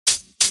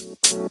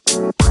Hi,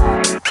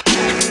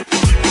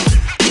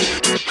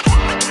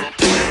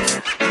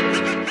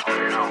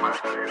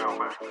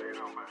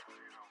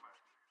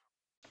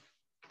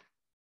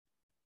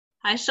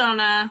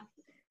 Shauna.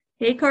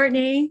 Hey,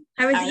 Courtney.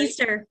 How was Hi.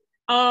 Easter?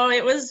 Oh,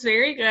 it was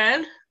very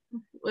good.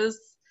 The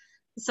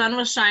sun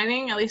was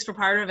shining, at least for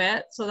part of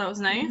it, so that was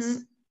nice.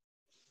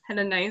 Had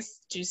a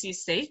nice juicy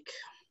steak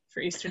for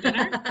Easter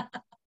dinner.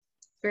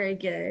 Very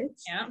good.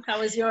 Yeah.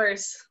 How was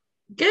yours?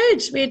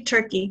 Good. We had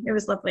turkey. It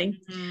was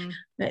lovely.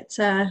 But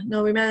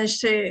no, we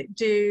managed to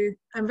do.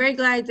 I'm very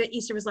glad that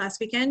Easter was last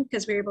weekend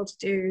because we were able to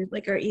do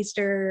like our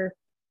Easter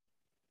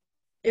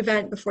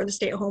event before the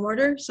stay-at-home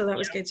order. So that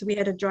was good. So we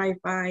had a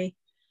drive-by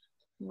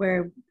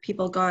where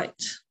people got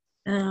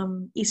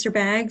Easter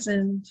bags,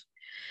 and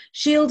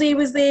Shieldy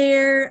was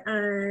there,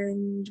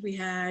 and we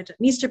had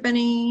an Easter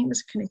bunny. It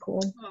was kind of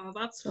cool. Oh,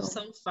 that's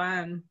so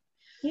fun.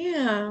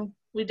 Yeah.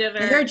 We did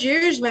I heard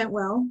yours went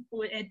well.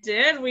 It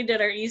did. We did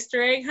our Easter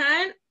egg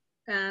hunt.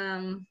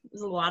 It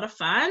was a lot of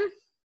fun.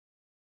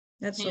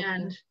 That's so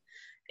cool.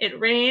 It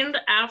rained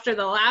after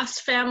the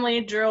last family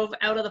drove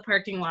out of the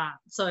parking lot,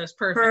 so it was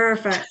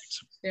perfect. Perfect.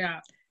 Yeah.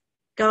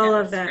 Gotta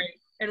love that. Great.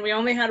 And we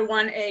only had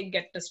one egg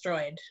get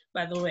destroyed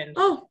by the wind.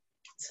 Oh.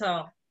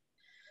 So.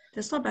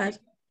 That's not bad.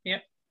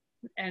 Yep.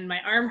 And my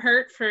arm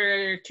hurt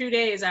for 2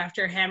 days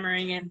after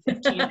hammering in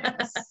 15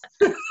 eggs.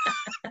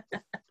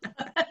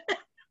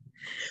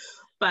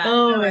 But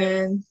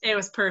man. It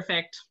was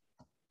perfect.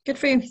 Good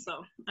for you.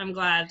 So I'm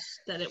glad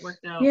that it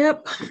worked out.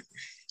 Yep.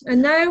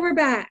 And now we're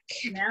back.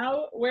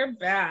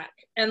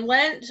 And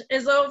Lent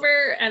is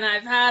over, and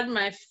I've had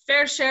my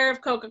fair share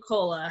of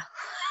Coca-Cola.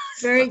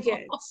 Very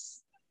good.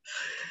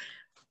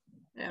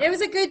 Yeah. It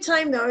was a good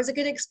time, though. It was a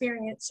good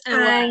experience.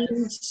 I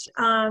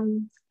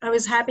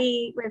was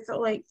happy with,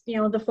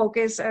 the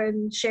focus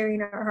on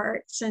sharing our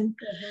hearts. And,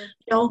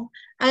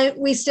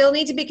 we still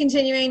need to be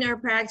continuing our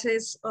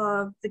practice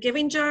of the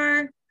giving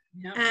jar.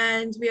 Yep.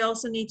 And we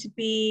also need to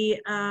be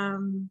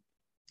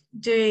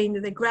doing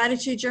the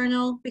gratitude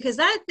journal, because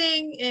that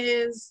thing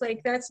is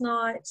that's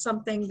not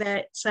something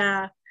that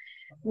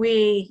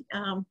we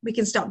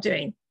can stop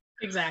doing.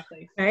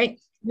 Exactly. Right.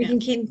 We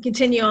can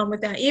continue on with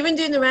that. Even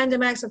doing the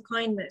random acts of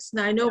kindness.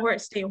 Now I know we're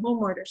at stay-at-home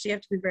order, so you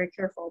have to be very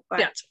careful.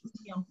 But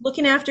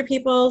looking after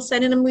people,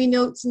 sending them wee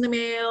notes in the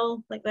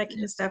mail, like that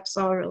kind of stuff, is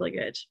all really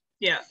good.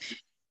 Yeah.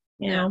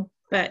 You know,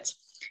 but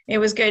it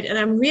was good, and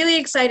I'm really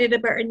excited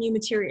about our new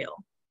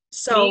material.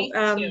 So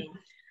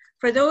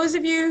for those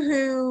of you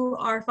who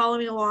are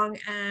following along,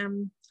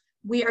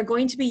 we are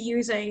going to be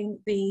using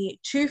the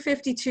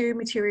 252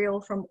 material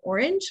from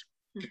Orange,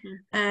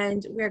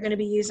 and we're going to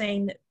be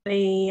using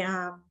the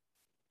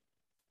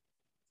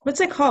what's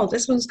it called?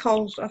 This one's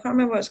called, I can't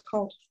remember what it's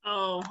called.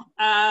 Oh,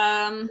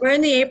 we're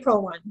in the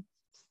April one.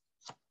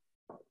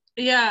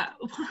 Yeah,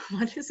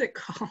 what is it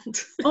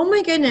called? Oh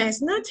my goodness,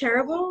 isn't that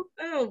terrible?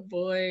 Oh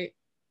boy.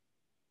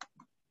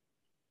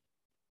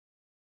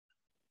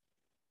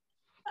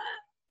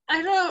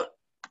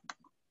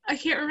 I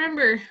can't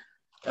remember.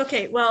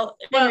 Okay, well,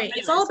 anyway,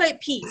 it's all about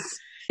peace.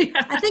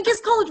 Yeah. I think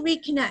it's called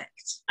Reconnect.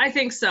 I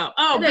think so.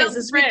 Oh, build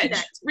the bridge.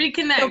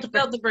 Reconnect.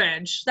 Build the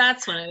bridge.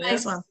 That's what it is.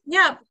 Nice one.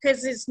 Yeah,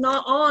 because it's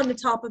not on the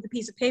top of the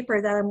piece of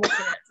paper that I'm looking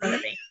at in front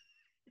of me.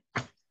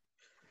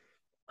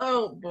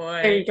 Oh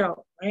boy. There you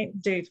go. Right,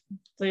 dude.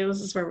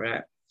 This is where we're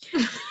at.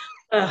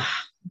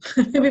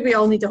 Maybe we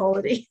all need a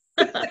holiday.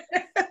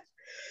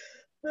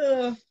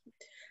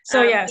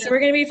 So we're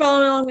going to be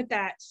following along with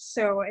that.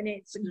 So, and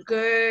it's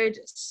good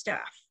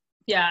stuff.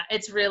 Yeah,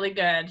 it's really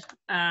good.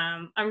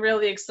 I'm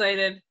really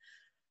excited.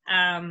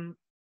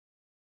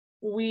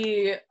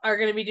 We are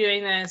going to be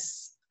doing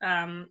this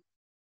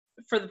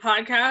for the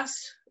podcast,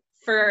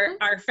 for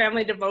our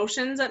family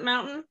devotions at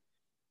Mountain.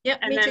 Yep,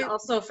 and then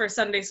also for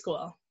Sunday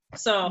school.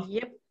 So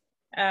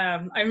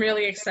I'm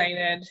really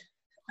excited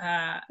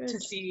to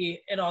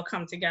see it all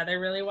come together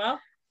really well.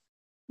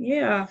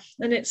 Yeah,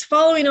 and it's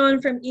following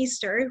on from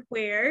Easter,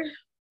 where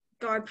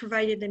God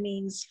provided the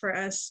means for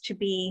us to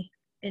be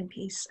in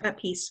peace, at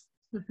peace.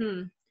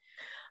 Mm-hmm.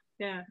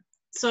 Yeah.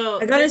 So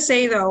I gotta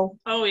say though,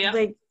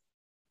 like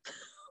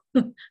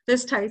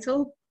this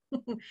title,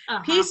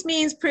 peace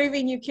means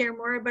proving you care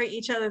more about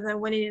each other than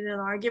winning in an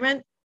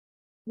argument.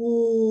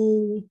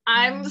 Ooh.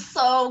 I'm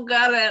so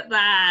good at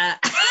that.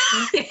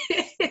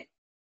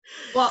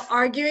 Well,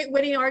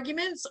 winning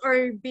arguments,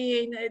 or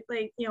being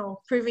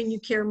proving you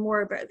care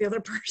more about the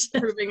other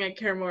person. Proving I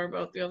care more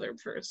about the other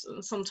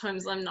person.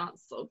 Sometimes I'm not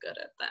so good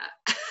at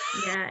that.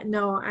 Yeah,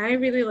 no, I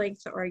really like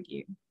to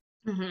argue.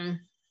 Mm-hmm.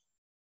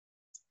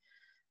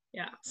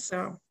 Yeah.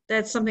 So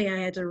that's something I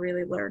had to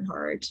really learn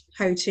hard,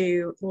 how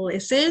to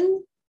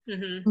listen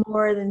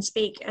more than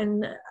speak.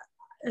 And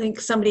I think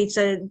somebody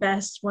said it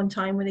best one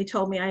time when they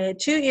told me I had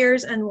 2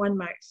 ears and 1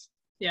 mouth.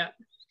 Yeah.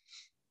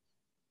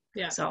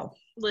 Yeah. So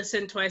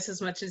listen twice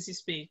as much as you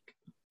speak.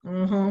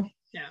 Mm-hmm.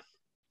 Yeah.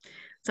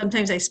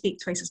 Sometimes I speak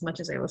twice as much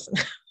as I listen.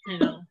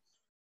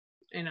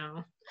 I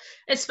know.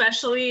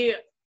 Especially,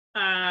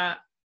 I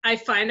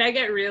find I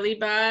get really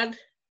bad.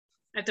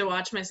 I have to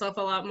watch myself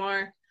a lot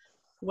more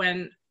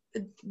when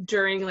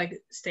during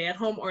like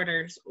stay-at-home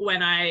orders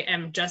when I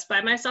am just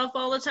by myself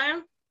all the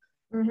time.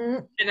 Mm-hmm.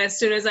 And as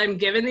soon as I'm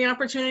given the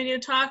opportunity to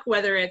talk,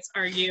 whether it's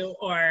argue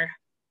or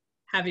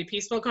have a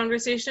peaceful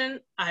conversation,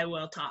 I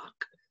will talk.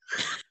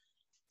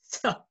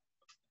 So,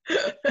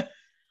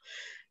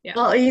 yeah.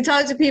 Well, you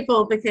talk to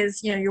people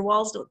because, you know, your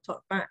walls don't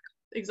talk back.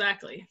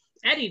 Exactly.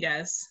 Eddie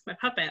does, my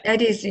puppet.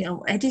 Eddie's, you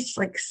know, Eddie's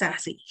like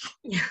sassy.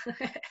 Yeah,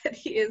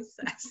 Eddie is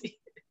sassy.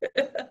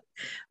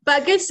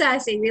 But good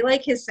sassy. We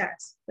like his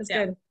sass. That's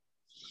Yeah. good.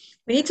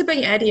 We need to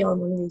bring Eddie on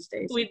one of these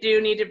days. We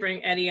do need to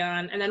bring Eddie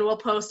on, and then we'll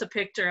post a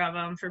picture of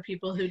him for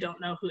people who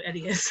don't know who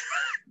Eddie is.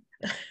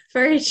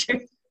 Very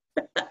true.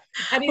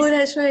 Oh,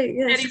 that's right.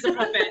 Yes. Eddie's a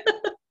puppet.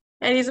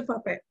 Eddie's a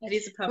puppet.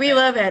 Eddie's a puppet. We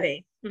love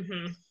Eddie.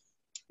 Mm-hmm.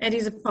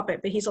 Eddie's a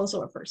puppet, but he's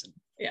also a person.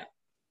 Yeah.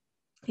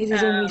 He's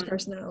his own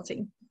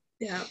personality.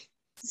 Yeah.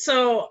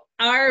 So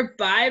our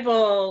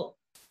Bible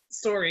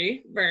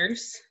story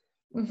verse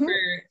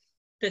for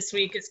this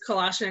week is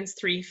Colossians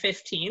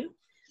 3:15.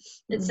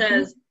 It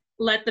says,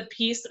 "Let the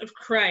peace of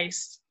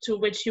Christ, to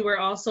which you were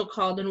also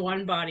called in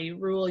one body,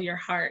 rule your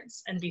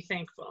hearts, and be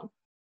thankful."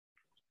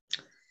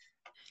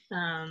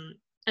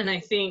 And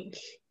I think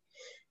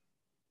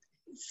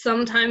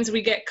sometimes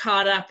we get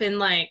caught up in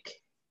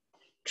like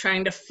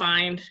trying to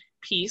find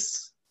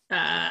peace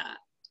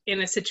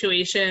in a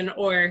situation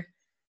or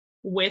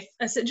with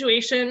a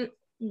situation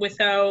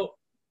without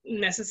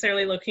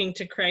necessarily looking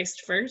to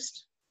Christ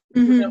first,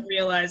 without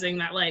realizing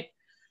that like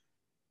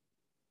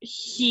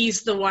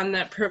he's the one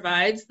that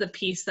provides the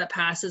peace that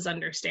passes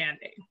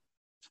understanding.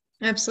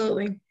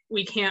 Absolutely.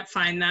 We can't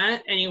find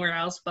that anywhere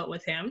else but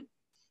with him.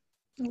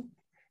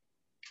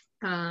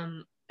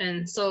 And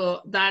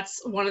so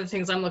that's one of the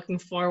things I'm looking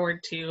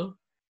forward to,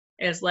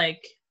 is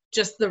like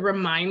just the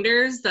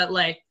reminders that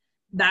like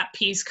that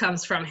peace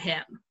comes from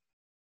him.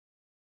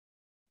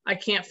 I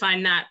can't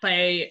find that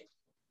by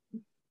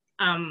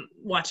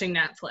watching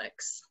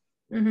Netflix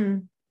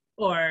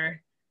or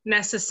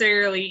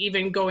necessarily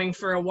even going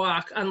for a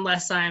walk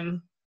unless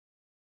I'm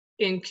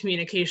in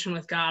communication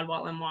with God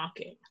while I'm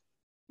walking.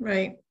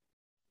 Right.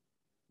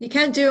 You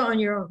can't do it on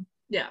your own.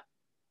 Yeah.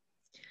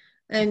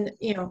 And,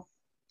 you know,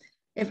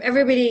 if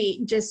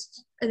everybody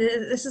just,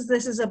 this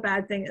is a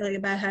bad thing, like a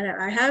bad habit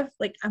I have,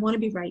 like I want to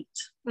be right.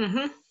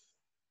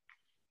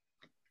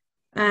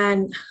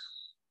 And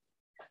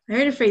I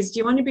heard a phrase, do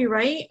you want to be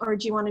right or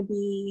do you want to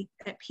be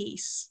at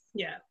peace?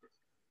 Yeah.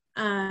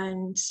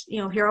 And, you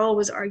know, if you're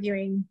always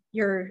arguing,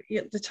 you're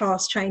the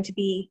toss trying to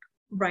be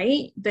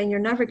right, then you're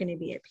never going to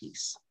be at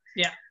peace.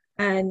 Yeah.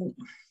 And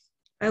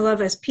I love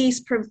this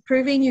peace,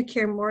 proving you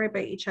care more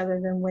about each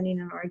other than winning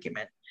an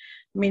argument.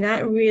 I mean,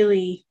 that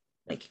really,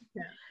 like,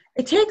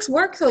 it takes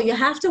work though. You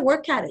have to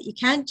work at it. You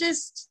can't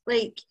just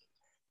like,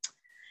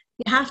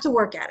 you have to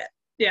work at it.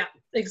 Yeah,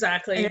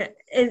 exactly. And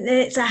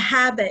it's a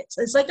habit.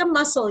 It's like a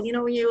muscle. You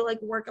know, when you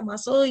like work a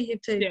muscle, you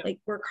have to like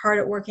work hard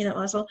at working that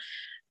muscle.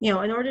 You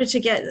know, in order to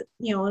get,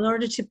 you know, in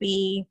order to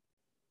be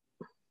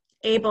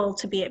able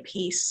to be at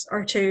peace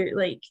or to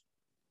like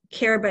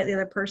care about the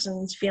other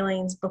person's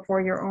feelings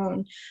before your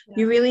own,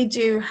 you really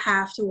do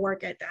have to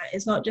work at that.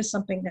 It's not just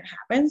something that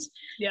happens.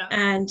 Yeah.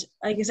 And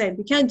like I said,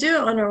 we can't do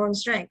it on our own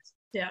strength.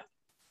 Yeah.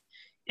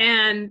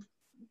 And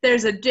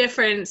there's a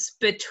difference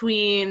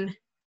between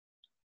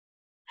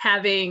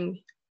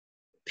having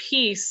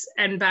peace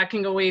and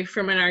backing away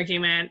from an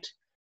argument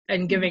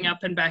and giving up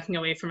and backing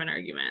away from an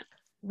argument.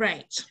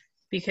 Right.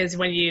 Because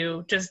when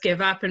you just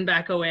give up and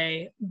back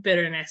away,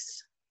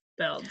 bitterness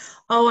builds.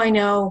 Oh, I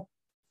know.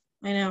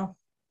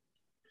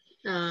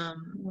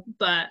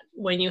 But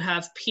when you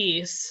have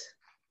peace,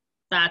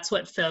 that's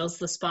what fills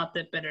the spot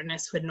that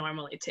bitterness would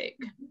normally take.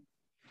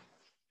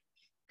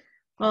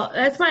 Well,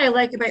 that's what I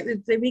like about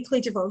the weekly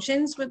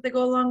devotions that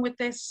go along with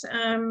this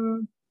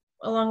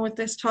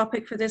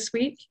topic for this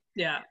week.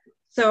 Yeah.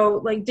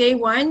 So like day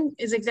one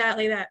is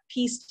exactly that.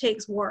 Peace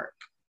takes work.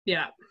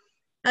 Yeah.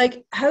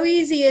 Like how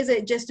easy is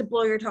it just to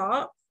blow your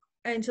top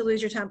and to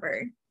lose your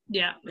temper?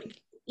 Yeah.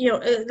 Like, you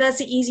know, that's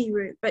the easy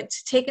route, but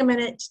to take a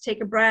minute, to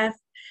take a breath,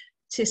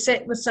 to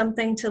sit with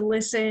something, to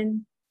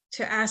listen,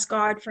 to ask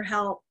God for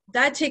help,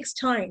 that takes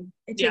time.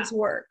 It takes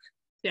work.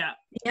 Yeah.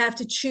 You have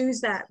to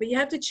choose that, but you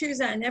have to choose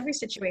that in every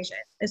situation.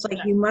 It's like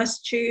you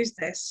must choose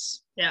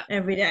this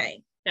every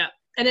day. Yeah.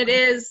 And it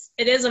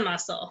is a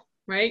muscle,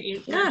 right?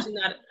 You mentioned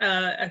that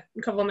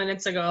a couple of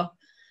minutes ago.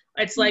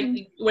 It's like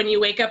when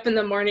you wake up in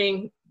the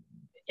morning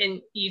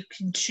and you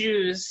can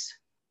choose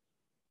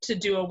to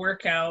do a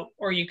workout,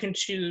 or you can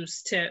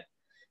choose to,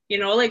 you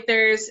know, like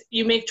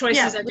you make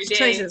choices every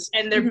day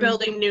and they're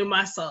building new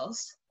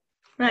muscles.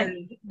 Right.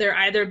 And they're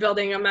either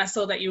building a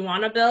muscle that you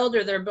want to build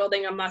or they're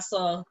building a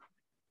muscle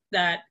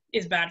that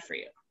is bad for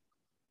you.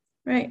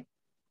 Right.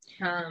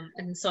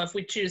 And so if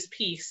we choose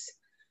peace,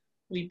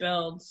 we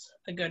build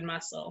a good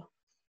muscle.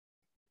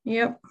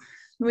 Yep.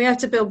 We have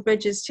to build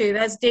bridges too.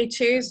 That's day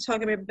 2 is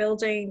talking about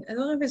building. I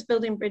don't know if it's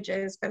building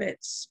bridges, but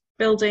it's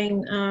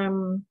building,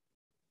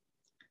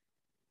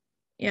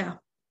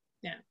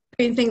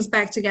 putting things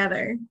back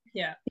together.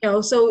 Yeah. You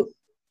know, so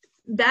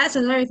that's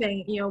another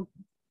thing, you know,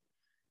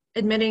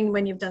 admitting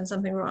when you've done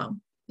something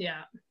wrong.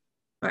 Yeah.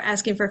 Or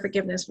asking for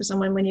forgiveness for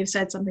someone when you've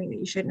said something that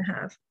you shouldn't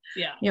have.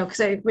 Yeah.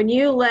 Because when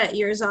you let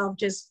yourself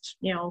just,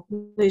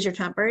 lose your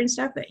temper and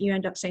stuff, that you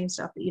end up saying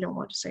stuff that you don't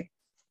want to say.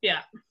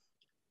 Yeah.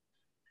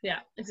 Yeah,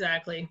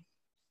 exactly.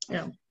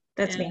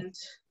 That's me.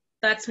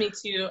 That's me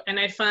too. And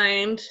I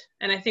find,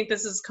 and I think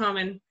this is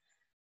common,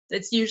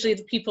 it's usually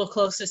the people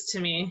closest to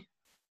me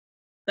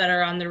that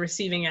are on the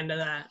receiving end of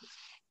that.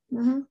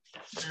 Mm-hmm.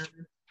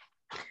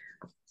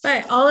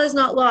 But all is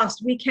not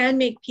lost. We can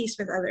make peace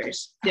with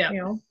others. Yeah.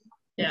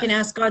 We can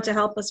ask God to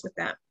help us with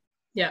that.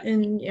 Yeah.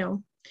 And,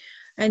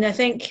 and I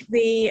think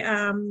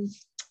the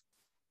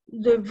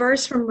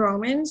verse from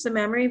Romans, the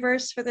memory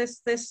verse for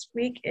this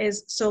week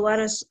is, so let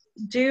us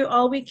do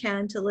all we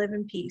can to live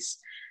in peace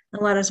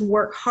and let us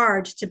work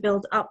hard to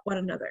build up one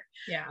another.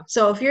 Yeah.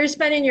 So if you're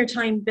spending your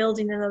time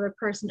building another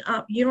person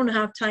up, you don't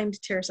have time to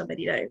tear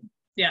somebody down.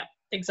 Yeah,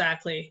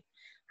 exactly.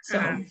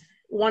 So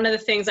one of the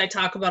things I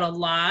talk about a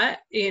lot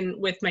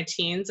with my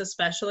teens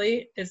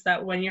especially is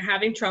that when you're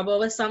having trouble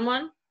with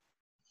someone,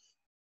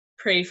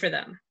 pray for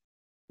them.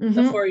 Mm-hmm.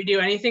 Before you do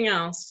anything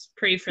else,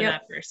 pray for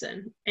that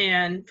person.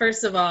 And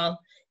first of all,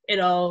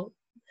 it'll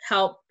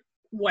help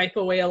wipe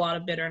away a lot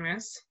of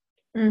bitterness.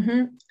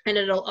 Mm-hmm. And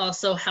it'll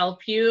also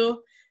help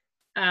you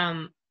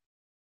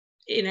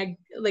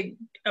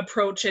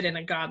approach it in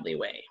a godly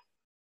way.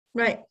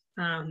 Right.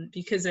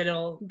 Because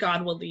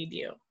God will lead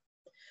you.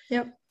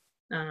 Yep.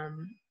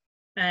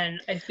 And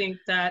I think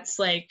that's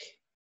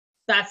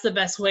the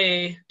best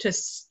way to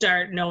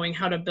start knowing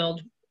how to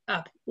build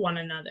up one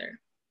another.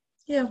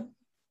 Yeah.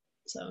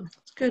 So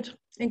it's good.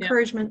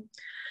 Encouragement.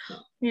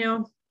 Yeah.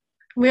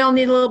 We all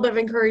need a little bit of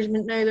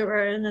encouragement now that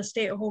we're in a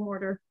stay-at-home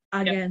order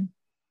again.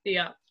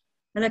 Yeah.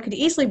 And I could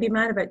easily be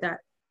mad about that,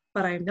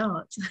 but I'm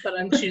not. But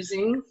I'm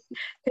choosing.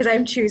 Because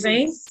I'm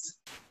choosing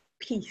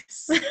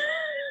peace.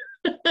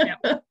 Yeah.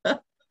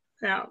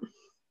 Yeah.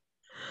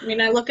 I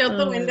mean, I look out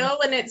the window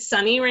and it's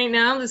sunny right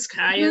now. The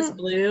sky is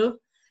blue.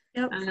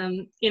 Yep.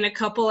 In a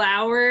couple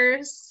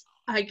hours,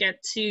 I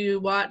get to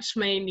watch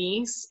my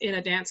niece in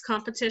a dance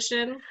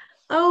competition.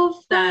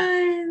 Oh, fun.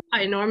 That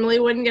I normally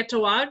wouldn't get to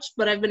watch,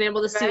 but I've been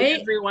able to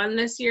see everyone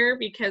this year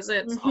because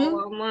it's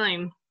all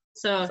online.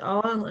 So it's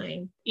all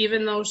online.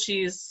 Even though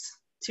she's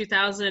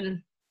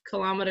 2,000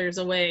 kilometers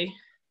away,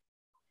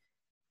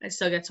 I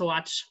still get to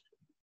watch.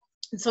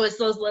 And so it's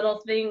those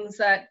little things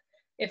that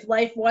if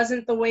life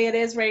wasn't the way it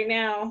is right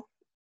now,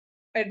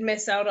 I'd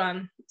miss out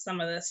on some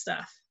of this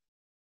stuff.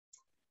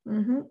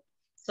 Mm-hmm.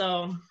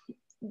 So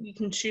you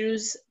can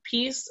choose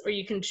peace or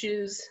you can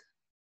choose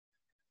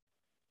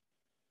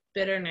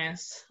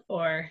bitterness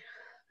or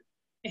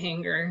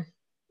anger.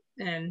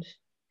 And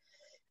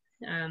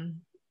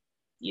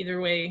either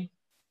way,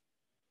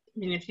 I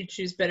mean, if you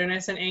choose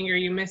bitterness and anger,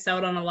 you miss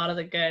out on a lot of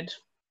the good.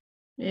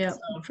 Yeah,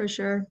 for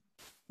sure.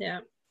 Yeah.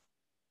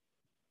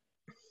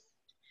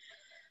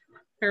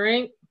 All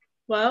right.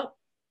 Well,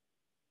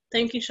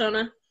 thank you,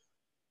 Shona.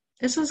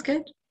 This was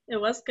good.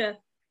 It was good.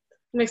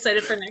 I'm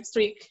excited for next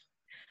week.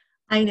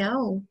 I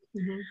know.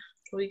 Mm-hmm.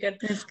 It'll be good.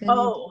 That's good.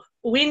 Oh,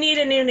 we need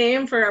a new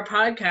name for our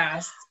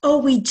podcast. Oh,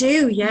 we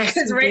do. Yes.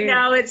 Because right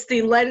now it's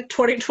the Lent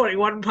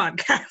 2021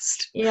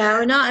 podcast. Yeah,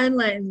 we're not in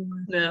Lent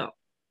anymore. No.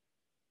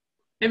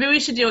 Maybe we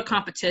should do a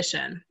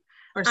competition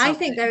or something. I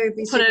think that would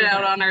be Put it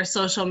out on our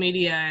social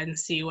media and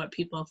see what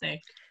people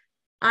think.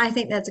 I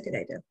think that's a good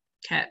idea.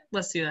 Okay,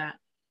 let's do that.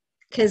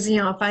 Because,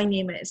 if I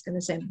name it, it's going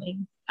to send me.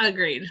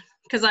 Agreed.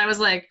 Because I was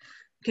like,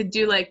 could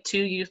do 2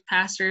 youth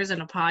pastors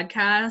and a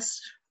podcast,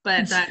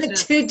 but that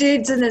just... 2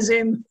 dudes in a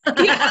Zoom.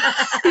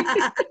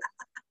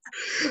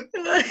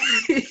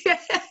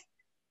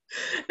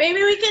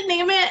 Maybe we could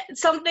name it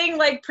something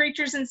like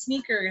Preachers and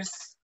Sneakers.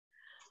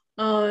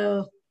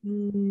 Oh.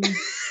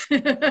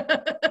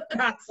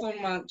 Not so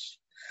much.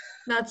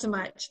 Not so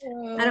much.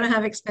 I don't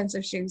have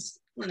expensive shoes.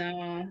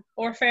 No.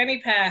 Or fanny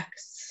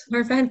packs.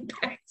 Or fanny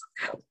packs.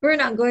 We're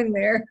not going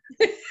there.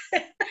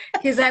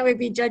 Because that would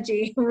be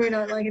judgy. We're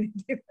not going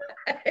to do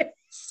that.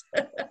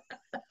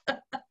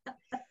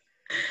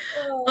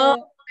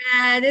 Oh,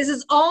 man. This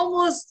is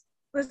almost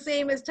the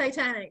same as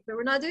Titanic, but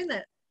we're not doing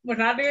that. We're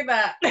not doing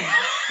that.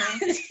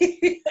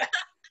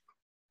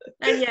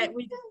 And yet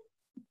we did.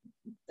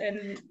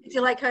 And did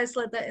you like how I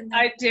slid that in there?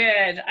 I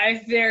did.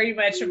 I very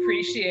much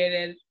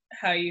appreciated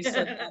how you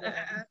slid that in.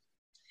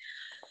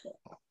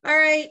 All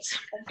right.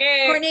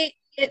 Okay. Courtney,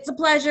 it's a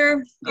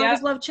pleasure. Yep.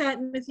 Always love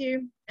chatting with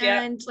you.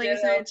 Yep. And like I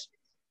said.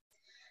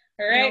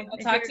 All right. I'll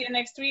talk to you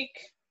next week.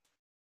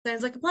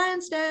 Sounds like a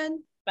plan,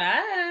 Stan.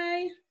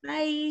 Bye.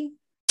 Bye.